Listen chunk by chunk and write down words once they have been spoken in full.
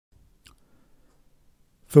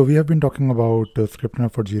So we have been talking about ScriptRunner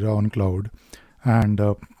for Jira on cloud, and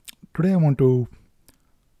today I want to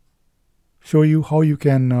show you how you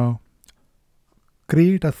can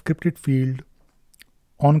create a scripted field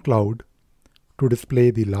on cloud to display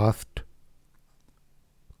the last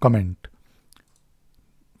comment.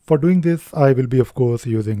 For doing this, I will be of course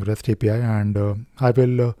using REST API, and I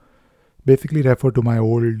will basically refer to my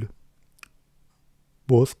old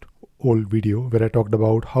video where I talked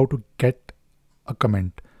about how to get a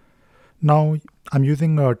comment. Now I'm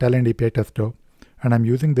using a Talend API tester, and I'm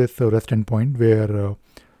using this REST endpoint where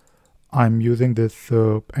I'm using this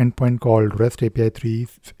endpoint called REST API 3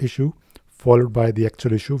 issue, followed by the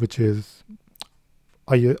actual issue, which is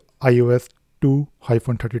iOS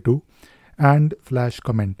 2-32 and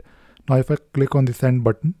 /comment. Now if I click on the send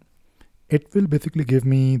button, it will basically give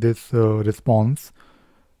me this response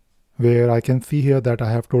where I can see here that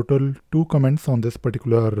I have total 2 comments on this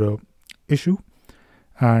particular issue,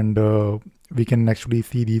 and we can actually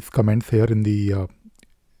see these comments here in the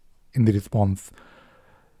response.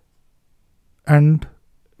 And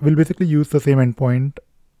we'll basically use the same endpoint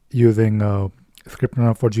using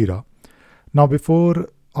ScriptRunner for Jira. Now before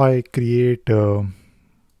I create the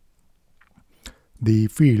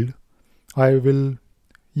field, I will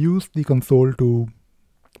use the console to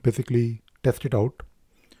basically test it out.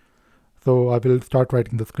 So I will start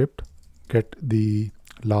writing the script, get the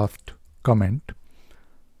last comment.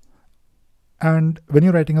 And when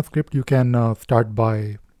you're writing a script, you can start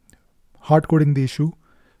by hard coding the issue.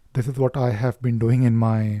 This is what I have been doing in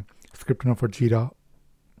my ScriptRunner for Jira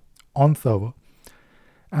on server.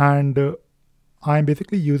 And I'm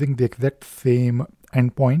basically using the exact same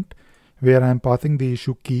endpoint where I'm passing the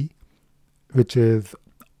issue key, which is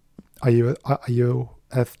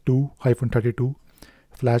iOS 2-32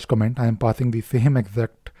 /comment. I am passing the same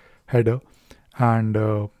exact header, and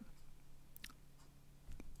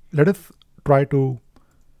let us try to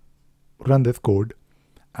run this code.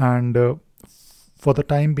 And for the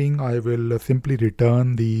time being, I will simply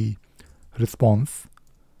return the response,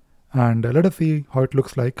 and let us see how it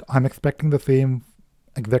looks like. I'm expecting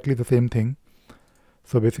exactly the same thing.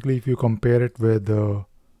 So basically, if you compare it with the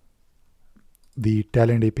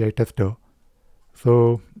Talend API tester,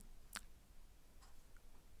 so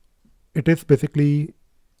it is basically,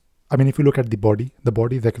 if you look at the body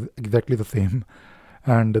is exactly the same.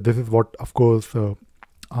 And this is what, of course,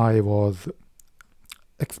 I was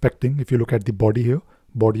expecting. If you look at the body here,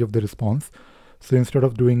 body of the response. So instead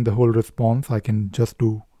of doing the whole response, I can just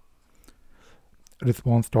do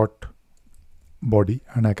response.body,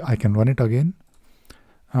 and I can run it again.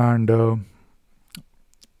 And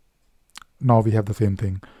now we have the same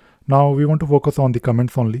thing. Now we want to focus on the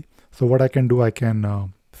comments only. So what I can do, I can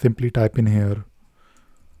simply type in here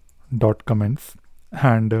 .comments,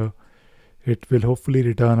 and it will hopefully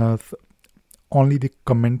return us only the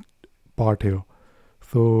comment part here.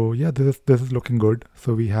 So yeah, this is looking good.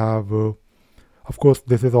 So we have, of course,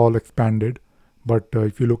 this is all expanded, but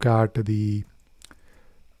if you look at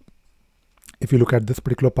this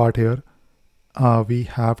particular part here, we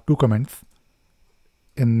have 2 comments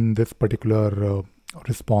in this particular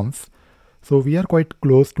response. So we are quite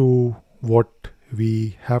close to what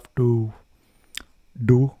we have to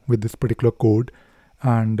do with this particular code.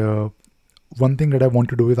 And one thing that I want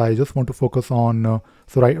to do is I just want to focus on,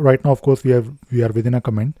 so right now, of course, we are within a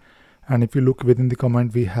comment. And if you look within the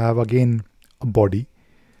comment, we have again a body.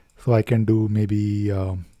 So I can do maybe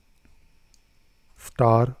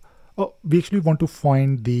star. Oh, we actually want to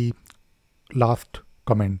find the last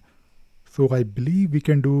comment. So I believe we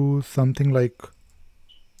can do something like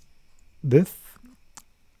this,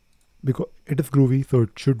 because it is groovy, so it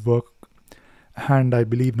should work. And I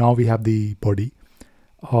believe now we have the body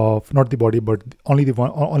of, not the body, but only the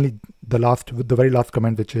very last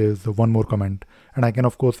comment, which is one more comment. And I can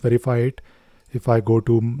of course verify it if I go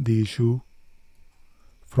to the issue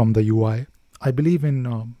from the UI. I believe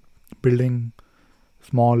in building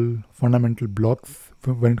small fundamental blocks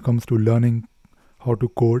when it comes to learning how to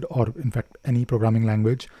code, or in fact any programming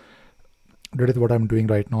language. That is what I'm doing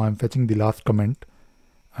right now. I'm fetching the last comment,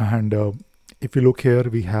 and if you look here,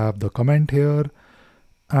 we have the comment here,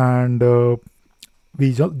 and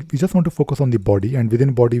we just want to focus on the body, and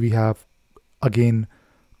within body we have again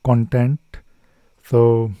content.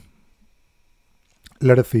 So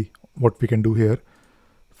let us see what we can do here.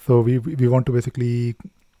 So we want to basically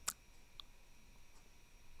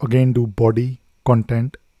again do body,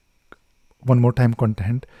 content, one more time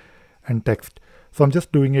content, and text. So I'm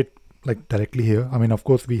just doing it like directly here. Of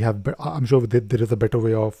course we have, I'm sure that there is a better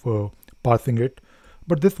way of parsing it,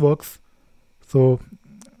 but this works. So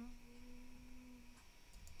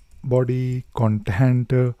body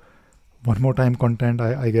content, one more time content,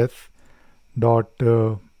 I guess, dot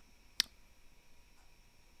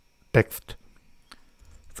text.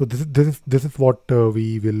 So this is what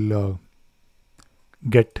we will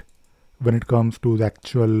get when it comes to the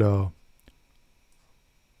actual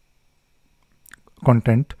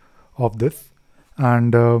content of this.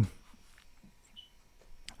 And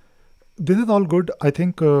this is all good. I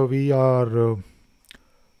think we are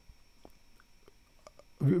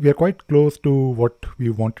quite close to what we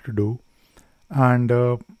wanted to do. And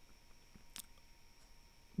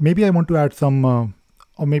maybe I want to add some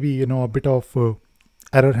or maybe a bit of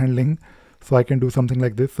error handling, so I can do something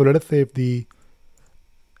like this. So let us say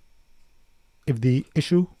if the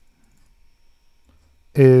issue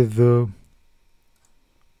is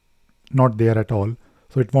not there at all,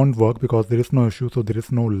 so it won't work because there is no issue, so there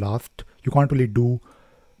is no last. You can't really do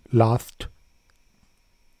last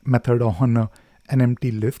method on an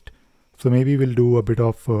empty list. So maybe we'll do a bit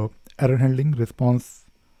of error handling, response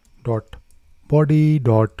dot body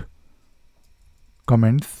dot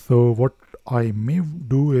comments. So what I may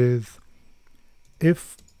do is,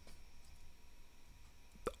 if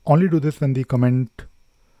only do this when the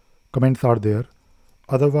comments are there,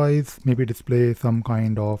 otherwise maybe display some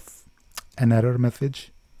kind of an error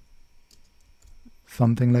message,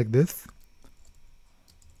 something like this.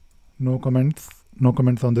 No comments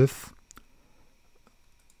on this.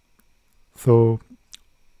 So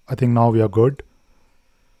I think now we are good.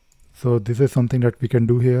 So this is something that we can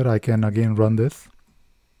do here. I can again run this.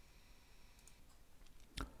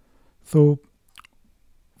 So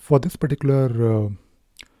for this particular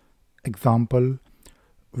example,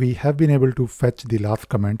 we have been able to fetch the last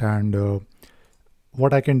comment, and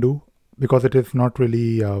what I can do, because it is not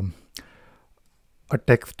really a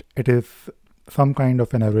text, it is some kind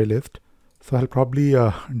of an array list. So I'll probably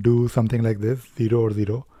do something like this, 0 or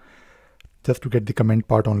 0, just to get the comment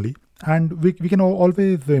part only. And we can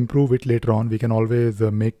always improve it later on. We can always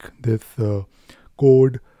make this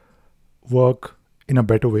code work in a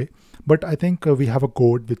better way. But I think we have a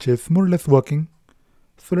code which is more or less working.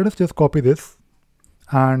 So let us just copy this,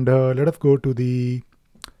 and let us go to the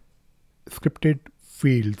scripted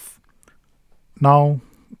fields. Now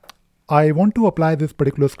I want to apply this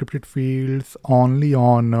particular scripted fields only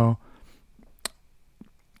on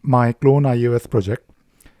my clone iOS project,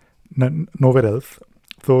 nowhere else.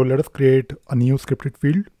 So let us create a new scripted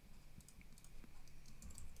field.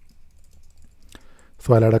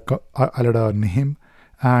 So I'll add a name,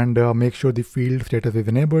 and make sure the field status is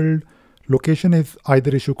enabled. Location is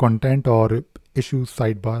either issue content or issue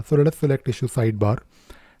sidebar. So let us select issue sidebar,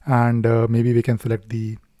 and maybe we can select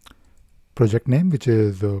the project name, which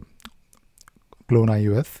is clone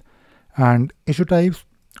iOS, and issue types,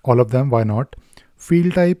 all of them, why not?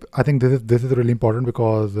 Field type, I think this is really important,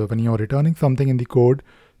 because when you're returning something in the code,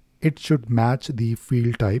 it should match the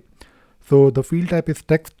field type. So the field type is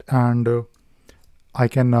text, and I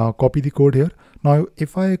can copy the code here. Now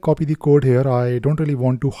if I copy the code here, I don't really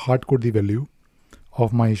want to hard code the value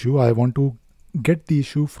of my issue. I want to get the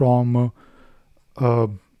issue from the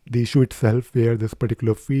issue itself, where this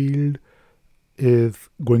particular field is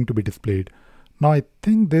going to be displayed. Now I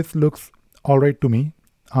think this looks all right to me.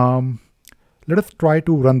 Let us try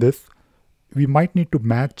to run this. We might need to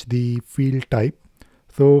match the field type.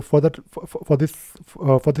 So for that, for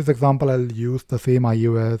this example, I'll use the same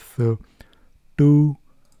iOS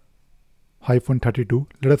 2-32.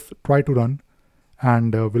 Let us try to run,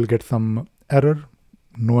 and we'll get some error,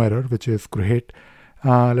 no error, which is great.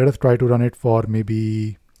 Let us try to run it for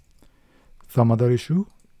maybe some other issue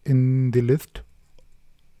in the list.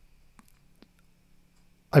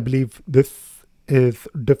 I believe this is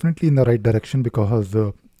definitely in the right direction, because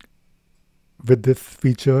with this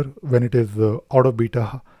feature, when it is out of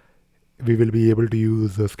beta, we will be able to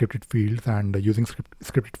use scripted fields, and using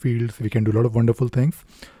scripted fields, we can do a lot of wonderful things.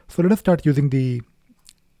 So let us start using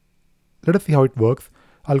let us see how it works.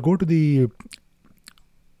 I'll go to the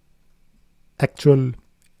actual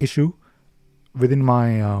issue within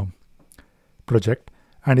my project,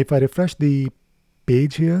 and if I refresh the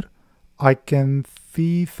page here, I can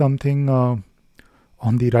see something on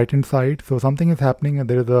the right hand side. So something is happening, and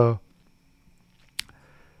there is a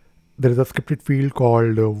scripted field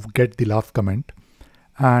called get the last comment,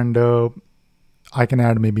 and I can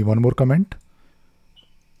add maybe one more comment.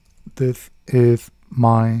 This is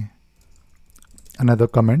my another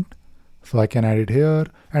comment, so I can add it here.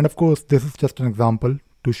 And of course, this is just an example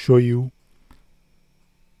to show you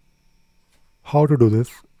how to do this.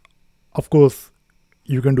 Of course,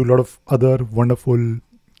 you can do a lot of other wonderful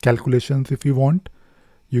calculations if you want.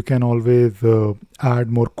 You can always add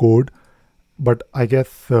more code, but I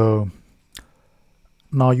guess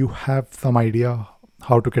now you have some idea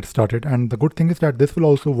how to get started. And the good thing is that this will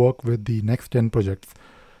also work with the next 10 projects,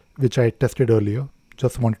 which I tested earlier.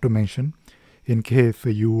 Just wanted to mention in case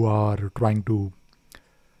you are trying to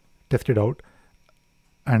test it out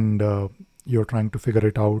and you're trying to figure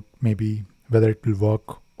it out, maybe whether it will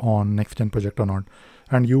work on next 10 project or not.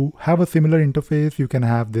 And you have a similar interface. You can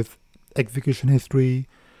have this execution history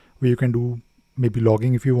where you can do maybe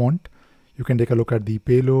logging if you want. You can take a look at the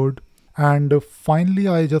payload. And finally,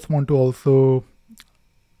 I just want to also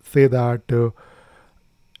say that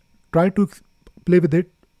try to play with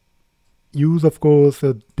it. Use, of course,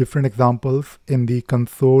 different examples in the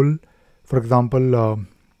console. For example,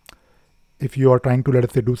 if you are trying to, let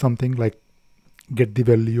us say, do something like get the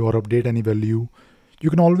value or update any value, you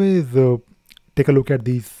can always take a look at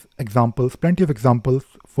these examples, plenty of examples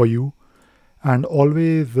for you, and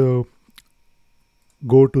always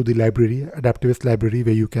go to the library, Adaptivist library,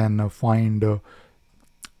 where you can find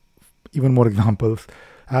even more examples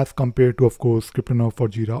as compared to, of course, ScriptRunner for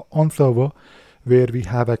Jira on server, where we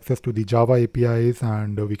have access to the Java APIs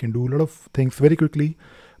and we can do a lot of things very quickly.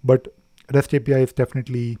 But REST API is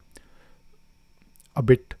definitely a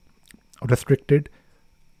bit restricted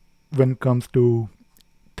when it comes to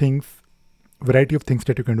things, variety of things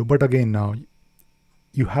that you can do. But again,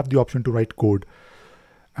 you have the option to write code.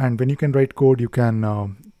 And when you can write code, you can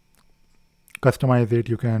customize it.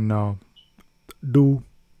 You can do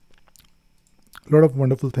a lot of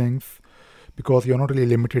wonderful things because you're not really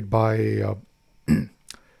limited by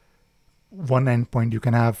one endpoint. You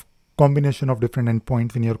can have combination of different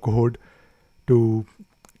endpoints in your code to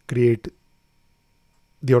create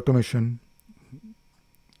the automation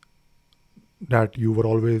that you were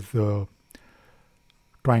always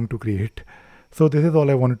trying to create. So this is all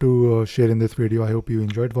I wanted to share in this video. I hope you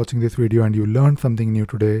enjoyed watching this video and you learned something new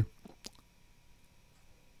today.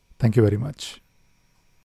 Thank you very much.